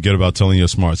 Don't forget about telling your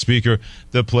smart speaker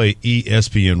to play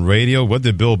ESPN Radio. What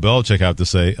did Bill Belichick have to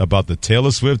say about the Taylor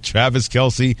Swift, Travis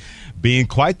Kelce being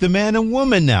quite the man and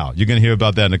woman now? You're going to hear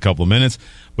about that in a couple of minutes.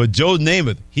 But Joe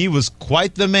Namath, he was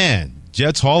quite the man.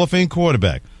 Jets Hall of Fame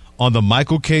quarterback on the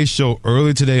Michael Kay Show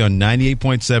earlier today on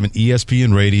 98.7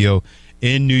 ESPN Radio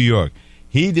in New York.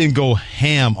 He didn't go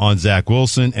ham on Zach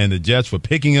Wilson and the Jets for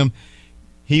picking him.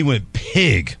 He went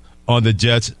pig on the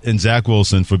Jets and Zach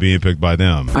Wilson for being picked by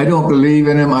them. I don't believe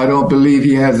in him. I don't believe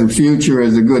he has a future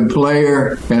as a good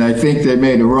player. And I think they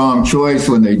made a wrong choice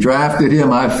when they drafted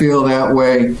him. I feel that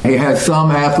way. He has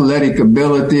some athletic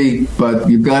ability, but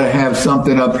you've got to have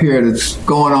something up here that's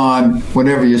going on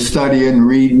whenever you're studying,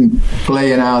 reading,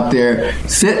 playing out there.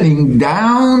 Sitting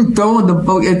down, throwing the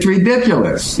ball, it's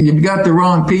ridiculous. You've got the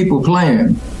wrong people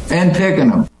playing and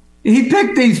picking them. He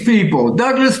picked these people.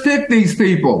 Douglas picked these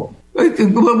people.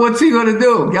 What's he going to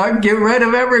do? Get rid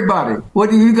of everybody. What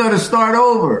do you got to start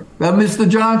over? Mr.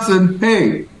 Johnson,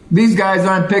 hey, these guys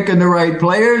aren't picking the right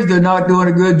players. They're not doing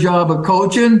a good job of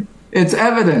coaching. It's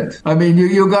evident. I mean,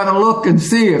 you got to look and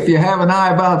see. If you have an eye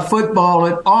about football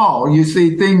at all, you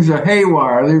see things are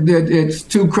haywire. It's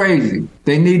too crazy.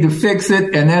 They need to fix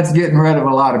it, and that's getting rid of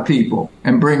a lot of people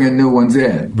and bringing new ones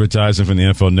in. Rich Eisen from the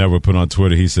NFL Network put on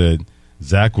Twitter, he said,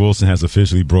 Zach Wilson has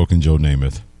officially broken Joe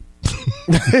Namath.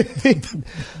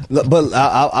 But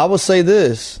I will say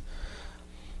this.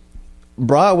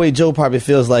 Broadway Joe probably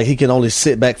feels like he can only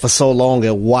sit back for so long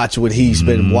and watch what he's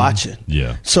been watching.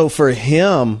 Yeah. So for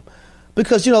him,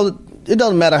 because, you know, it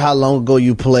doesn't matter how long ago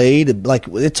you played. Like,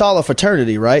 it's all a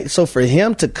fraternity, right? So for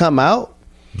him to come out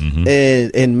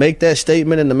and make that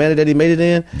statement in the manner that he made it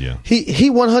in, he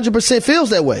 100%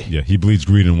 feels that way. Yeah, he bleeds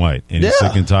green and white. And he's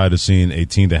sick and tired of seeing a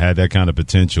team that had that kind of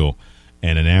potential.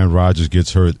 And then Aaron Rodgers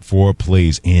gets hurt 4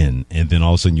 plays in, and then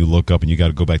all of a sudden you look up and you got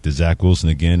to go back to Zach Wilson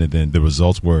again, and then the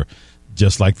results were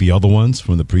just like the other ones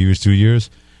from the previous 2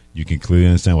 years. You can clearly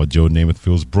understand why Joe Namath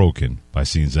feels broken by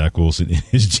seeing Zach Wilson in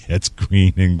his Jets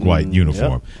green and white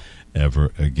uniform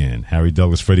ever again. Harry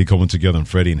Douglas, Freddie Coleman together on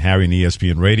Freddie and Harry and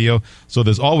ESPN Radio. So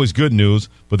there's always good news,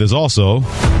 but there's also...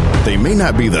 They may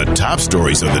not be the top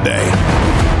stories of the day.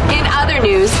 In other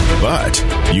news. But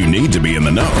you need to be in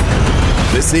the know.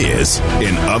 This is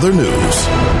In Other News.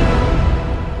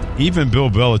 Even Bill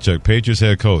Belichick, Patriots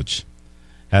head coach,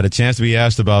 had a chance to be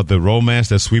asked about the romance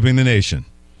that's sweeping the nation.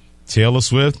 Taylor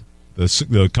Swift,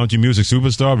 the country music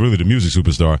superstar, really the music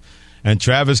superstar, and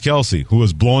Travis Kelce, who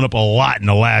has blown up a lot in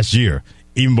the last year,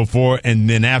 even before and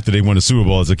then after they won the Super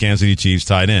Bowl as a Kansas City Chiefs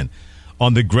tight end.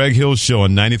 On the Greg Hill Show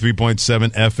on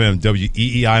 93.7 FM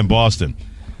WEEI in Boston,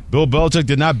 Bill Belichick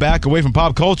did not back away from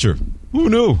pop culture. Who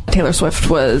knew? Taylor Swift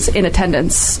was in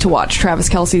attendance to watch Travis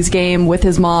Kelce's game with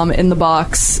his mom in the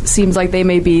box. Seems like they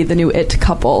may be the new it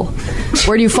couple. Lot.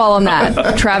 Where do you fall on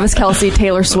that? Travis Kelce,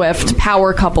 Taylor Swift,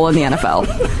 power couple in the NFL.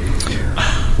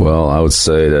 Well, I would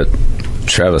say that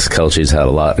Travis Kelce's had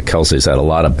a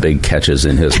lot of big catches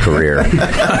in his career.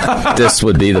 This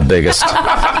would be the biggest.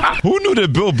 Who knew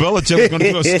that Bill Belichick was going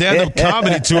to do a stand-up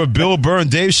comedy to a Bill Burr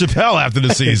and Dave Chappelle after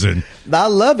the season? I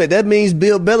love it. That means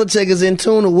Bill Belichick is in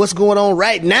tune with what's going on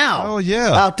right now. Oh,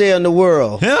 yeah. Out there in the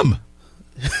world. Him.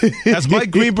 As Mike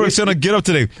Greenberg said on Get Up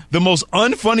Today, the most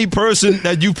unfunny person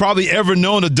that you've probably ever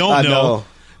known or don't know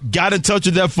got in touch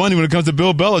with that funny when it comes to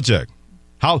Bill Belichick.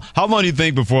 How long do you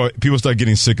think before people start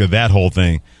getting sick of that whole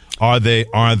thing? Are they?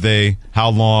 Aren't they?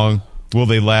 How long? Will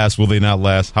they last? Will they not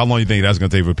last? How long do you think that's going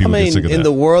to take for people to get sick of that? In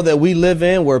the world that we live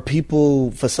in, where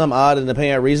people, for some odd and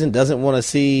apparent reason, doesn't want to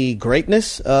see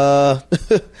greatness,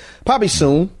 probably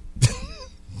soon.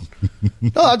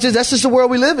 No, that's just the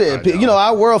world we live in. You know,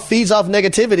 our world feeds off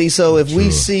negativity. So if we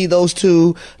see those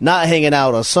two not hanging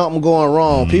out or something going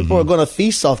wrong, people are going to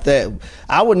feast off that.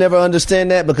 I would never understand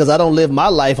that because I don't live my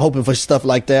life hoping for stuff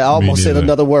like that. I almost said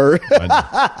another word.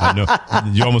 I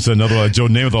know. You almost said another word. Joe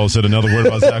Namath almost said another word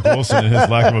about Zach Wilson and his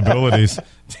lack of abilities.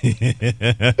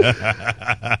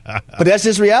 But that's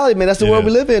just reality, man. That's the world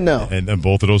we live in now. And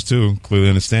both of those two clearly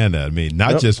understand that. I mean,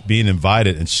 not just being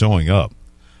invited and showing up,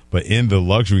 but in the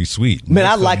luxury suite. Man,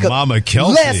 I like Mama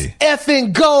Kelce. Let's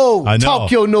effing go. I know. Talk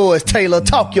your noise, Taylor.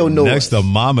 Talk your noise. Next to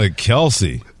Mama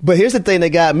Kelce. But here's the thing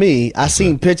that got me. I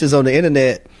seen pictures on the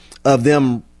internet of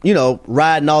them, you know,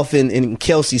 riding off in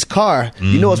Kelce's car.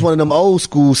 You know, it's one of them old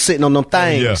school sitting on them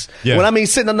things. Yeah. When I mean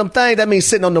sitting on them things, that means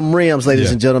sitting on them rims,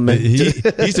 ladies and gentlemen. He's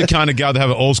the kind of guy that have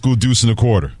an old school deuce and a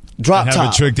quarter. Drop have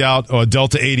top. it tricked out, or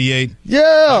Delta 88. Yeah.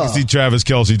 I can see Travis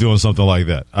Kelce doing something like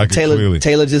that. I can clearly.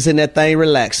 Taylor just in that thing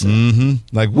relaxing. Mm-hmm.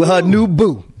 Like, with her new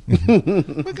boo. We're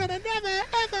gonna never,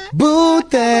 ever. Boo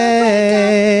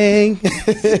thing.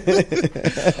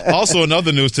 Also, in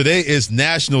other news, today is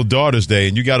National Daughters Day,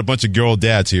 and you got a bunch of girl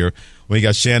dads here. Well, you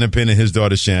got Shannon Penn and his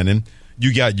daughter Shannon.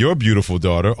 You got your beautiful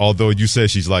daughter, although you said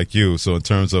she's like you. So in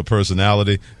terms of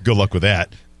personality, good luck with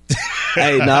that.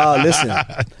 Hey, no,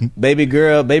 listen. Baby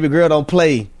girl don't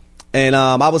play. And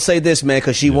I would say this, man,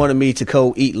 because she wanted me to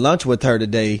go eat lunch with her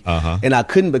today. And I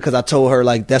couldn't because I told her,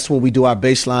 like, that's when we do our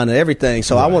baseline and everything.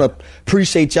 So I want to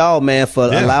appreciate y'all, man, for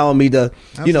allowing me to,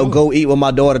 go eat with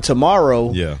my daughter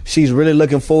tomorrow. Yeah. She's really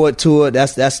looking forward to it.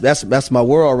 That's my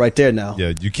world right there now.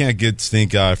 Yeah, you can't get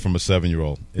stink eye from a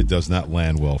 7-year-old. It does not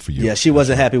land well for you. Yeah, she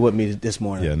wasn't happy with me this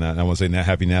morning. Yeah, I want to say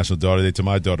happy National Daughter Day to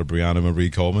my daughter, Brianna Marie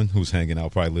Coleman, who's hanging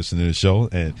out, probably listening to the show.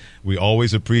 And we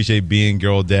always appreciate being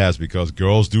girl dads because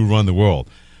girls do run the world.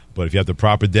 But if you have the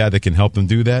proper dad that can help them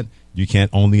do that, you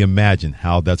can't only imagine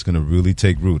how that's going to really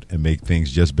take root and make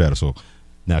things just better. So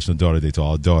National Daughter Day to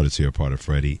all daughters here, part of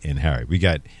Freddie and Harry. We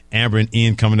got Amber and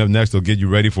Ian coming up next. They'll get you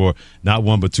ready for not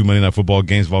one but two Monday Night Football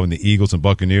games involving the Eagles and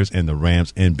Buccaneers and the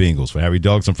Rams and Bengals. For Harry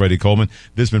Douglas, I'm Freddie Coleman.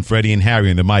 This has been Freddie and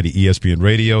Harry and the mighty ESPN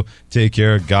Radio. Take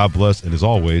care, God bless, and as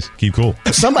always, keep cool.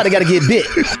 Somebody got to get bit.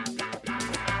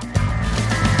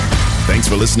 Thanks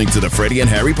for listening to the Freddie and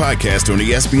Harry podcast on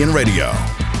ESPN Radio.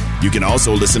 You can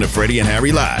also listen to Freddie and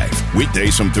Harry live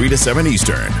weekdays from 3 to 7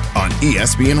 Eastern on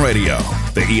ESPN Radio,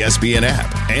 the ESPN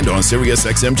app, and on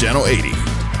SiriusXM Channel 80.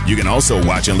 You can also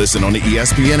watch and listen on the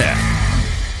ESPN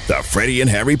app. The Freddie and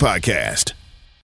Harry podcast.